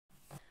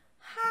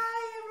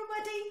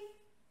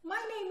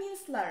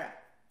Lara.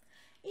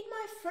 In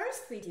my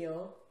first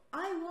video,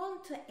 I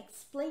want to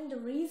explain the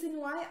reason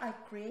why I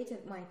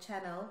created my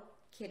channel,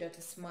 Kiddo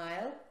to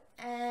Smile,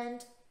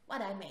 and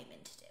what I'm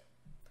aiming to do.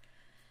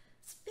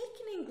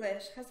 Speaking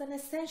English has an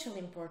essential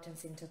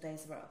importance in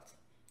today's world.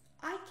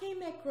 I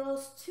came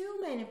across too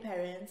many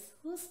parents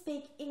who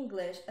speak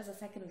English as a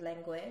second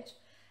language,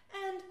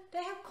 and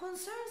they have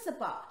concerns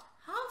about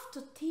how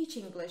to teach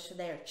English to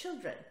their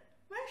children.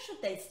 Where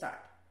should they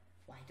start?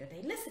 Why do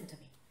they listen to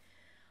me?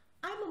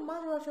 I'm a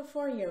mother of a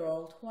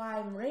 4-year-old who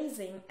I'm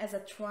raising as a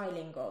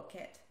trilingual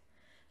kid.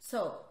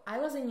 So I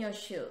was in your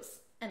shoes,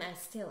 and I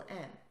still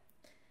am.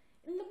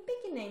 In the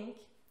beginning,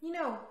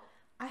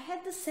 I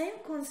had the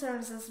same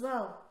concerns as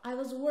well. I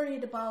was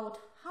worried about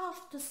how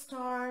to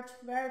start,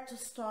 where to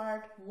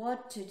start,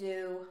 what to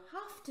do,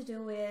 how to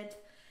do it.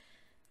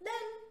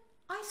 Then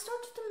I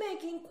started to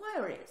make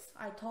inquiries.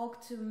 I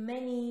talked to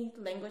many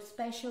language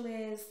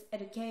specialists,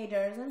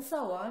 educators, and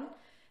so on,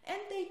 and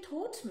they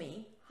taught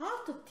me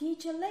how to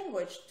teach a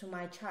language to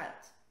my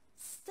child,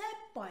 step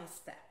by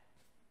step.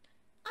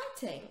 I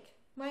think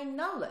my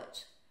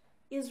knowledge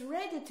is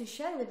ready to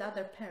share with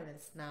other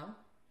parents now,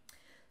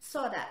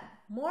 so that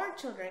more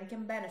children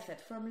can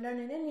benefit from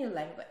learning a new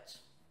language.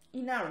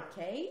 In our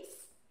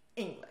case,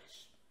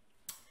 English.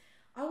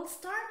 I will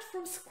start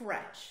from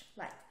scratch,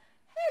 like,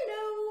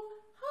 hello,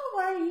 how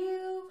are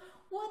you?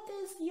 What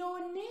is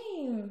your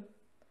name?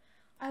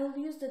 I will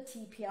use the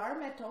TPR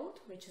method,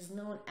 which is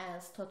known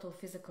as Total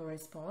Physical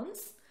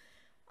Response.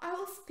 I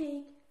will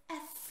speak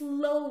as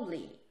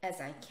slowly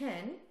as I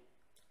can.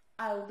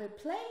 I will be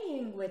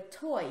playing with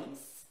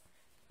toys,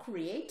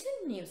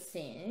 creating new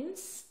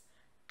scenes,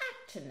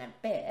 acting a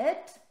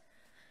bit,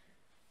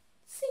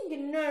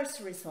 singing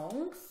nursery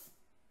songs,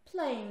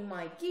 playing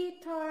my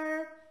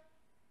guitar,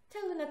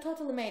 telling a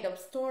totally made-up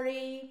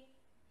story,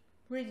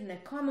 reading a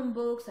common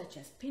book such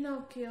as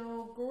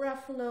Pinocchio,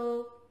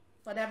 Gruffalo,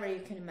 whatever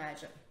you can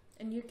imagine.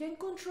 And you can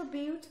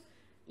contribute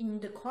in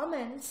the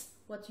comments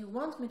what you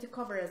want me to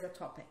cover as a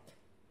topic.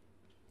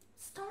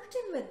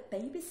 Starting with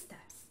baby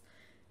steps,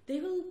 they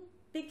will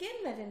begin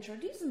with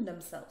introducing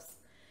themselves.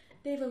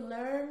 They will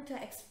learn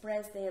to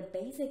express their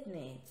basic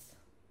needs.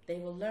 They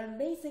will learn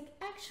basic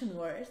action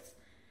words.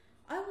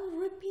 I will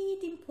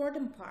repeat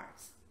important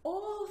parts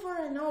over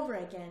and over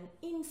again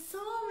in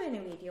so many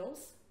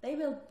videos. They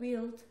will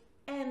build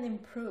and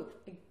improve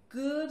a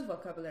good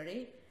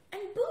vocabulary,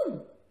 and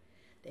boom,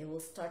 they will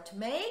start to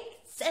make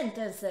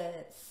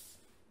sentences.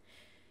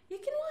 You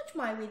can watch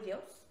my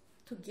videos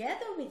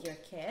together with your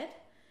kid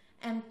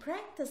and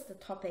practice the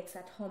topics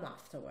at home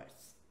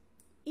afterwards.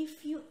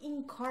 If you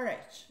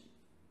encourage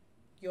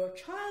your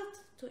child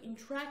to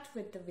interact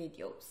with the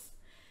videos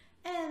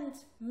and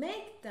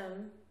make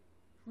them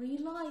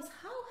realize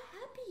how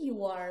happy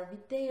you are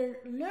with their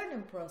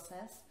learning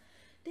process,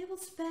 they will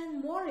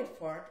spend more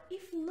effort,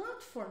 if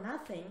not for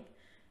nothing,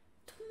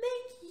 to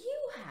make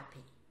you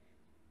happy.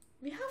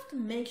 We have to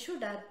make sure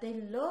that they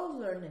love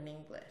learning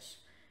English.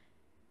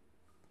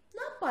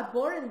 Not by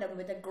boring them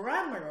with the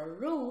grammar or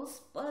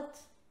rules, but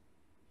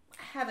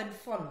having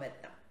fun with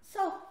them.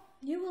 So,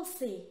 you will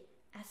see,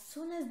 as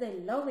soon as they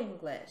love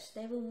English,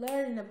 they will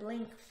learn in a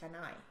blink of an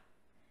eye.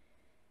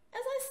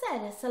 As I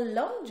said, it's a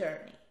long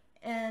journey,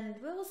 and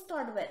we will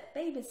start with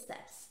baby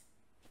steps.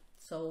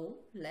 So,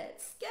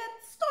 let's get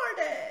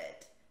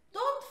started!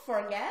 Don't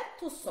forget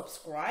to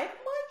subscribe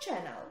my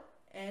channel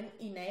and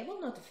enable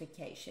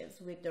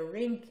notifications with the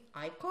ring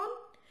icon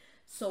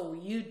so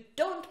you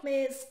don't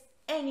miss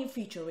any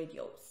future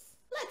videos.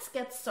 Let's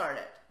get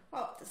started.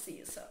 Hope to see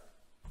you soon.